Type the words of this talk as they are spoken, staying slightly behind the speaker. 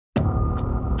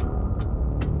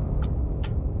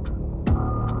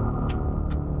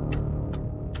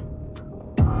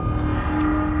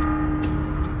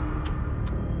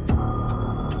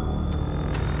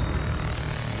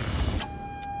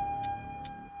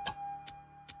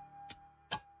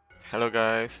Hello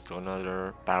guys, to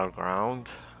another Battleground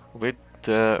with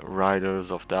the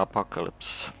Riders of the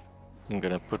Apocalypse. I'm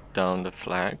gonna put down the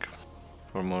flag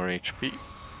for more HP.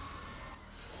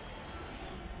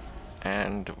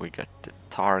 And we got the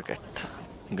target.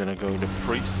 I'm gonna go the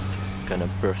priest, gonna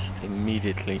burst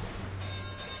immediately.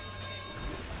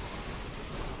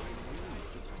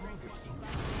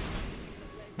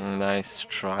 Nice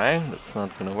try, that's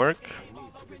not gonna work.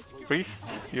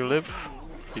 Priest, you live?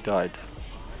 He died.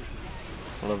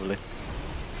 Lovely.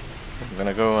 I'm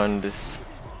gonna go on this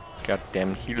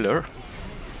goddamn healer.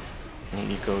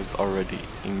 He goes already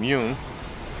immune.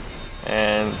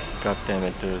 And goddamn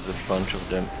it, there's a bunch of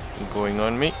them going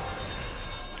on me.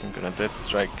 I'm gonna death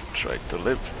strike, try to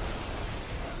live.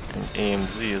 And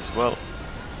AMZ as well.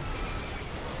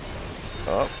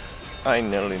 Oh, I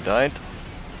nearly died.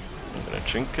 I'm gonna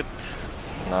trinket.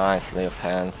 Nice lay of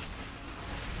hands.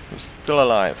 Who's still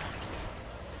alive?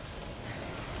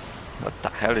 What the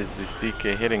hell is this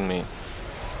DK hitting me?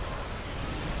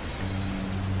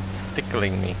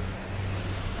 Tickling me.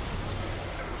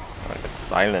 I got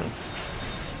silenced.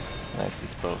 Nice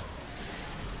dispel.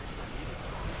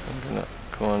 I'm gonna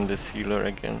go on this healer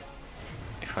again.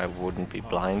 If I wouldn't be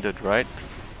blinded, right?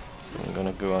 So I'm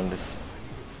gonna go on this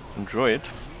druid.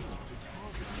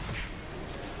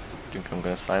 I think I'm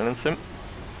gonna silence him.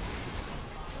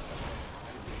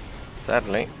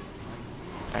 Sadly,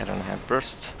 I don't have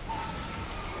burst.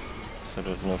 So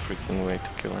there's no freaking way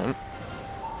to kill him.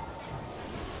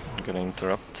 I'm gonna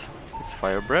interrupt his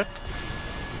fire breath.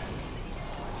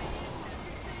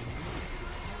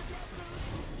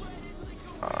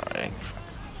 I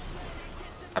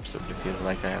absolutely feels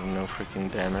like I have no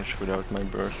freaking damage without my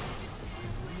burst.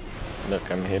 Look,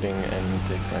 I'm hitting and he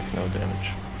takes like no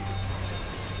damage.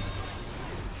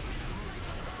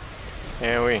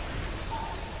 Here we.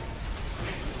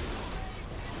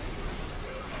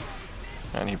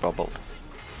 And he bubbled.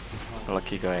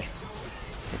 Lucky guy.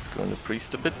 Let's go on the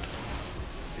priest a bit.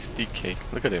 This DK,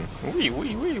 look at him. Wee.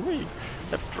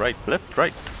 Left,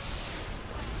 right.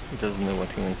 He doesn't know what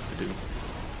he wants to do.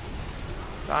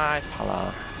 Die,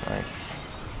 Pala. Nice.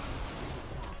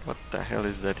 What the hell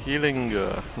is that healing?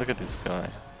 Look at this guy.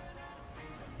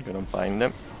 I'm gonna bind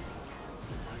them.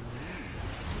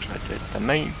 Try to hit the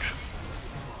mage.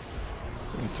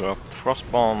 Interrupt frost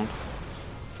bomb.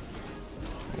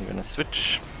 I'm gonna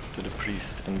switch to the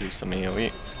priest and do some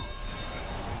AoE.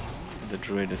 The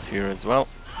druid is here as well.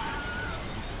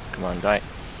 Come on, die.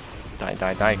 Die.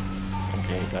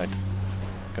 Okay, he died.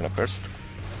 Gonna burst.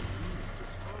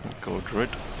 Go druid.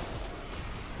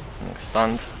 I'm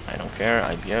stunned. I don't care.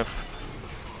 IBF.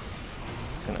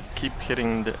 Gonna keep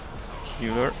hitting the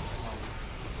healer.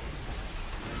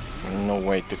 No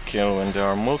way to kill when there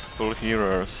are multiple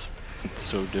healers. It's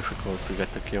so difficult to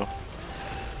get the kill.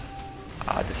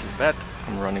 Ah, this is bad.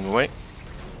 I'm running away.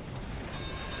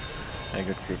 I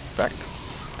got gripped back.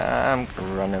 I'm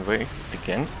gonna run away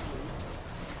again.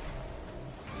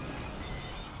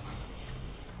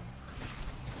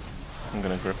 I'm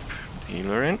gonna grip the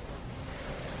healer in.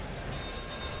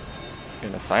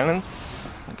 Gonna silence.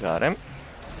 Got him.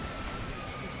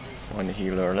 One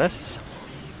healer less.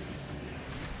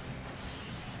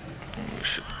 And we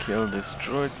should kill this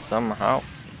druid somehow.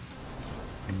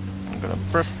 I'm gonna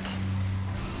burst.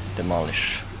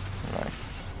 Demolish.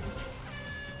 Nice.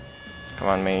 Come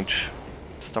on, mage.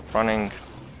 Stop running.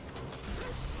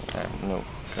 I have no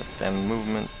goddamn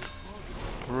movement.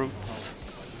 Roots.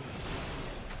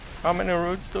 How many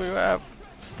roots do you have?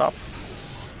 Stop.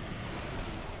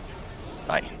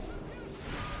 Die.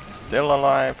 Still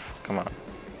alive. Come on.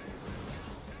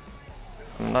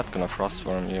 I'm not gonna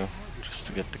frostworm you just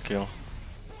to get the kill.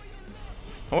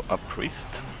 Oh, a priest.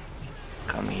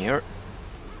 Come here.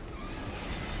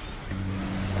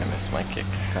 I missed my kick,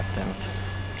 god damn it.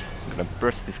 I'm gonna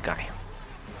burst this guy.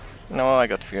 No, I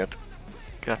got feared.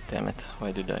 God damn it,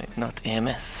 why did I not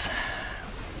AMS?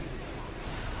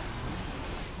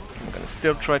 I'm gonna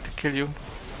still try to kill you.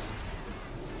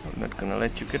 I'm not gonna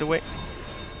let you get away.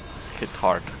 Hit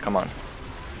hard, come on.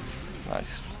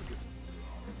 Nice.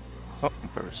 Oh,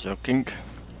 berserking.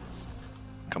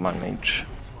 Come on, mage.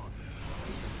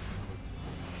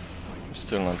 I'm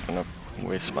still not gonna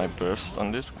waste my burst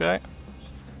on this guy.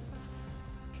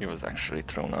 He was actually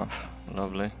thrown off.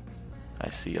 Lovely. I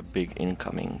see a big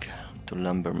incoming to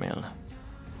lumber mill.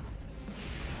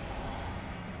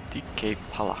 DK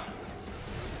Pala.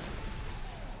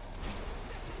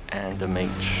 And the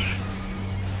mage.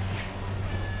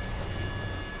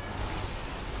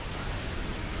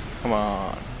 Come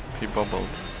on. He bubbled.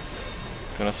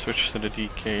 Gonna switch to the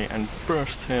DK and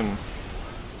burst him.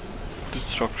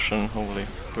 Destruction, holy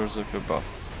berserker buff.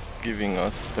 giving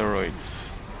us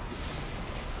steroids.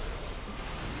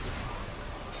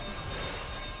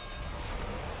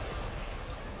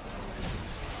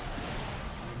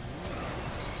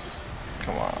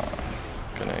 Come on.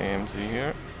 Gonna AMZ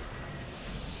here.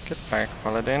 Get back,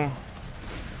 Paladin.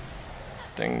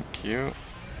 Thank you.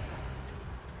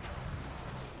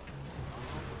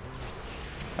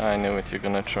 I knew it, you're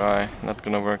gonna try. Not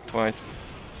gonna work twice.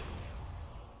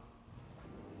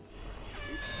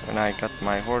 When I got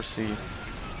my horsey,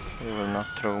 they will not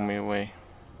throw me away.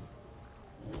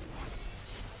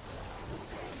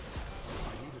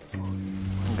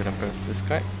 I'm gonna burst this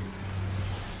guy.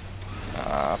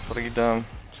 Ah, freedom.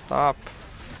 Stop.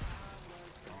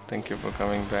 Thank you for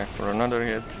coming back for another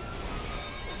hit.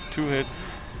 2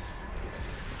 hits.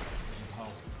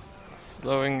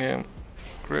 Slowing him.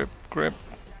 Grip, grip.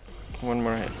 1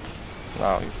 more hit.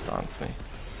 Now he stuns me.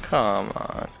 Come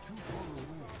on.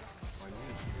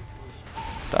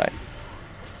 Die.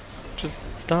 Just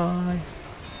die.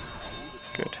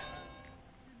 Good.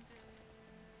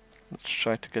 Let's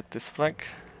try to get this flag.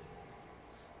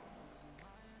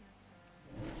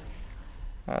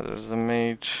 Ah, there's a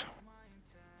mage.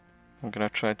 I'm gonna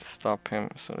try to stop him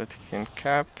so that he can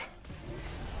cap.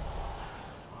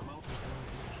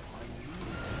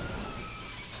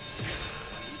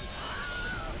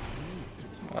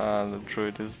 Ah, the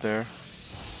druid is there.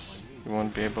 He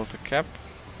won't be able to cap.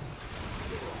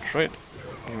 Druid,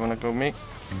 you wanna go me?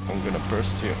 I'm gonna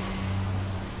burst you.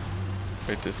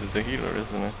 Wait, this is the healer,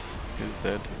 isn't it? He's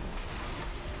dead.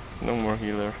 No more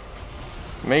healer.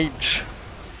 Mage!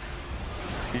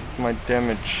 Eat my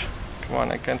damage. Come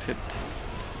on, I can't hit.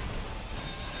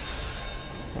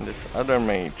 And this other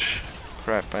mage.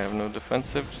 Crap, I have no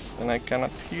defensives and I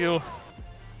cannot heal.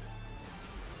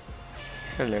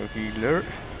 Hello, healer.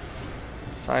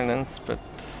 Silence, but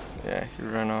yeah, he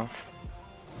ran off.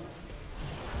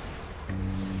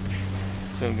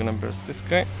 Still gonna burst this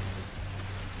guy.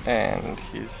 And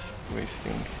he's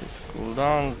wasting his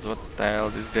cooldowns. What the hell,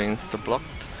 this guy insta-blocked.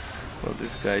 Well,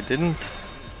 this guy didn't.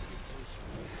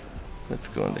 Let's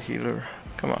go on the healer.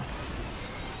 Come on.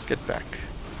 Get back.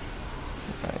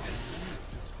 Nice.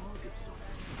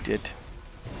 Dead.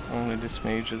 Only this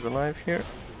mage is alive here.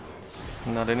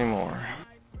 Not anymore.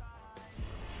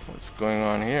 What's going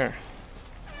on here?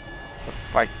 A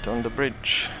fight on the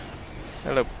bridge.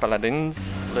 Hello,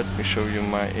 paladins. Let me show you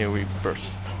my AoE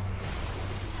burst.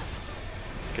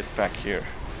 Get back here.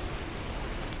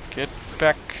 Get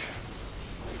back.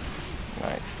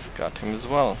 Nice. Got him as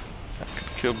well. I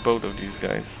could kill both of these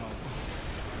guys.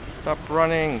 Stop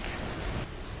running!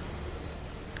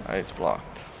 Eyes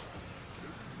blocked.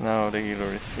 Now the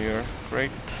healer is here. Great.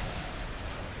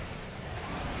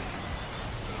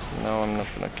 No, I'm not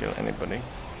gonna kill anybody.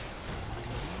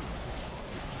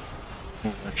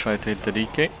 I'm gonna try to hit the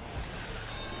DK.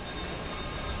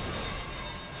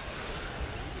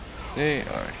 They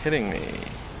are hitting me.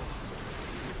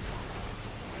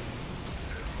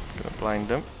 Gonna blind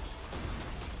them.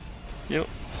 Heal.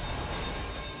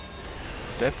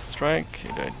 Death strike, he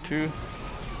died too.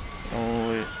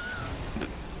 Only the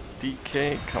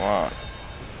DK, come on.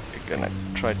 You're gonna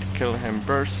try to kill him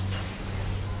burst.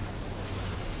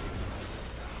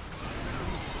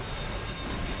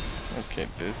 Okay,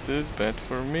 this is bad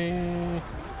for me.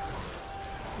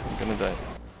 I'm gonna die.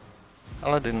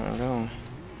 Paladin alone.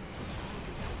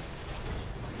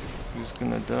 Who's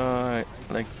gonna die?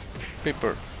 Like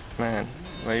paper. Man,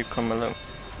 why you come alone?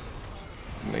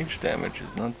 Mage damage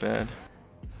is not bad.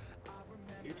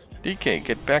 DK,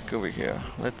 get back over here.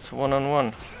 Let's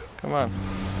one-on-one. Come on.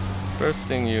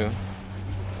 Bursting you.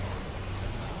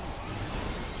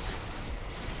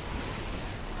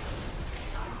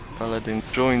 Paladin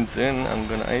joins in. I'm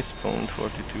gonna ice bone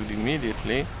fortitude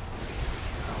immediately.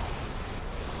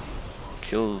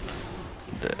 Killed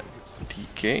the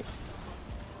DK.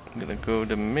 I'm gonna go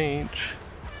the mage.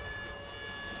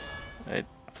 I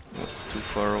was too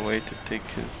far away to take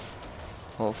his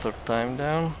altar time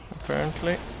down,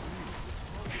 apparently.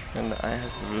 And I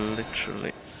have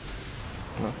literally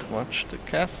not much to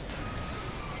cast.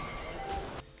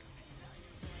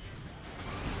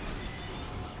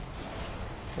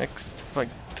 Next fight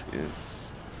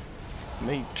is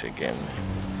mage again.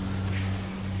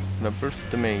 I'm gonna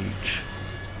burst the mage.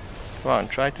 Come on,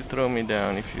 try to throw me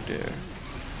down if you dare.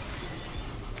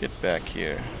 Get back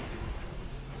here.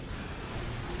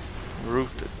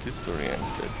 Rooted,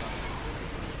 disoriented.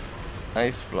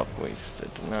 Ice block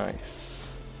wasted, nice.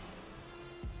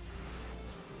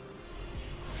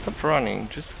 Stop running,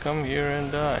 just come here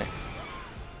and die.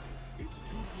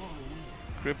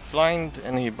 Grip blind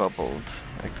and he bubbled.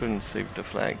 I couldn't save the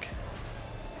flag.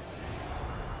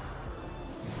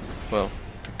 Well,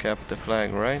 to cap the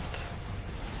flag, right?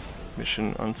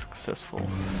 Mission unsuccessful.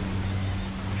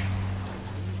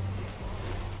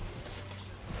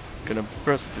 Gonna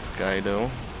burst this guy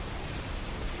though.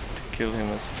 To kill him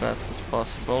as fast as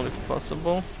possible, if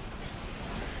possible.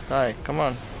 Die, come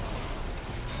on.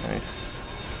 Nice.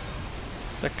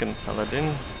 Second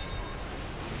paladin.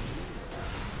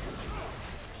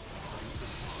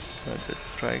 That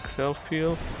strike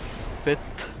self-heal. Bit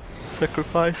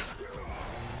sacrifice.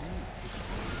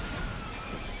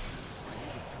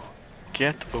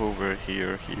 Get over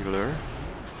here, healer.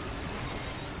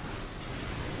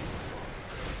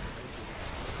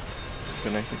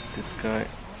 Gonna hit this guy.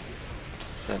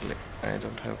 Sadly, I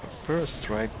don't have a burst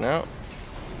right now.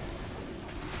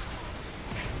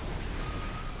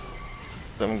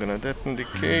 I'm gonna deaden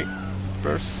decay.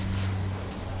 Burst.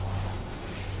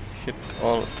 Hit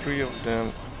all three of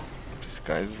them. This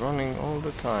guy's running all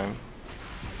the time.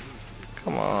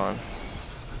 Come on.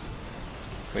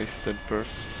 Wasted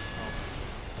burst.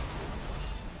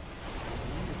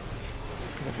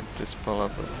 Gonna hit this pala,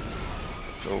 but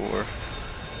it's over.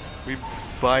 We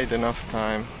bide enough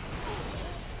time.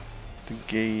 The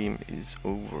game is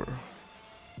over.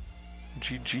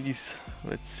 GG's.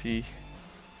 Let's see.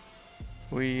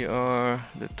 We are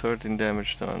the third in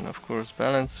damage done. Of course,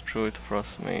 Balance, Druid,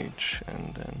 Frost Mage,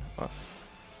 and then us.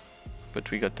 But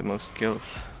we got the most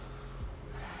kills.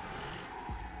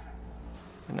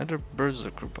 Another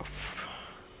Berserker buff.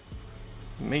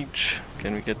 Mage,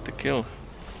 can we get the kill?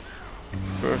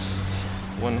 Burst,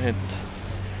 one hit.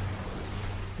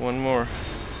 One more.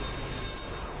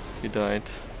 He died.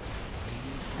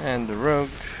 And the Rogue,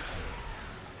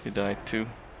 he died too.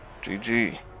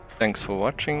 GG. Thanks for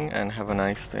watching and have a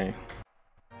nice day.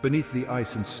 Beneath the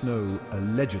ice and snow, a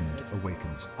legend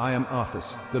awakens. I am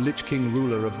Arthas, the Lich King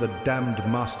ruler of the damned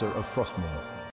master of Frostmourne.